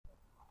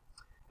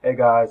Hey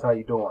guys, how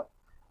you doing?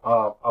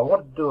 I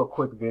wanted to do a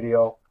quick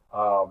video.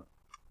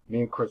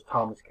 Me and Chris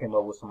Thomas came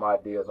up with some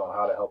ideas on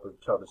how to help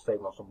each other save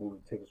on some movie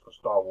tickets for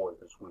Star Wars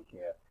this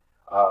weekend.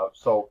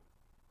 So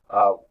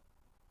uh,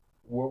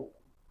 we're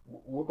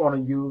we're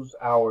going to use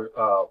our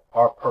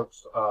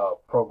Rperks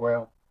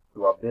program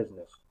through our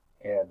business,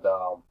 and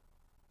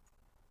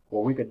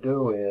what we could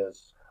do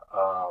is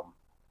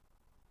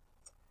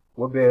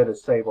we'll be able to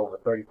save over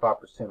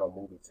 35% on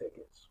movie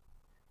tickets.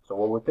 So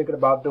what we're thinking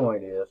about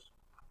doing is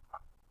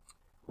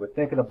we're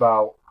thinking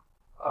about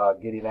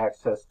getting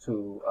access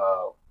to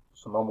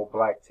Sonoma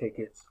Black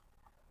tickets,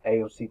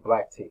 AMC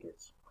Black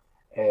tickets,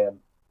 and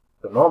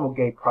the normal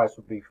gate price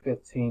would be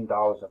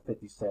 $15.50,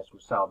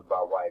 which sounds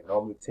about right.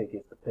 Normally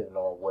tickets, depending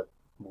on what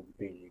movie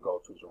theater you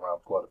go to, is around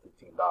 $12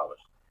 to $15.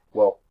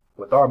 Well,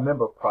 with our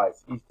member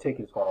price, each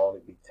ticket is going to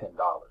only be $10.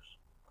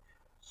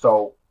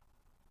 So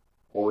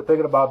what we're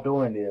thinking about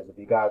doing is, if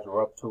you guys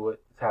are up to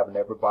it, is having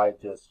everybody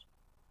just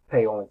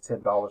pay only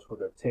 $10 for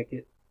their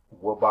ticket.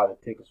 We'll buy the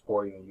tickets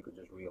for you, and you can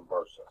just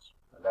reimburse us.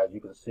 And as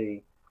you can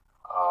see,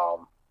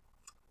 um,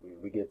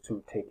 we get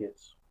 2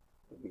 tickets.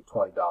 It'd be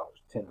 $20,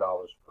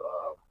 $10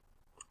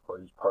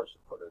 for each person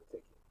for their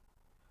ticket.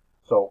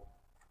 So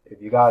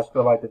if you guys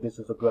feel like that this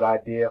is a good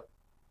idea,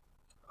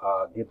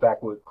 get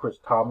back with Chris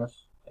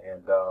Thomas,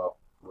 and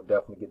we'll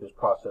definitely get this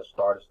process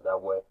started. So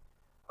that way,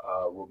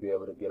 we'll be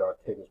able to get our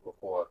tickets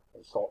before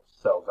it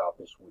sells out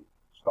this week.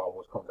 Star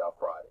Wars comes out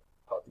Friday.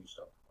 Talk to you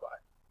soon. Bye.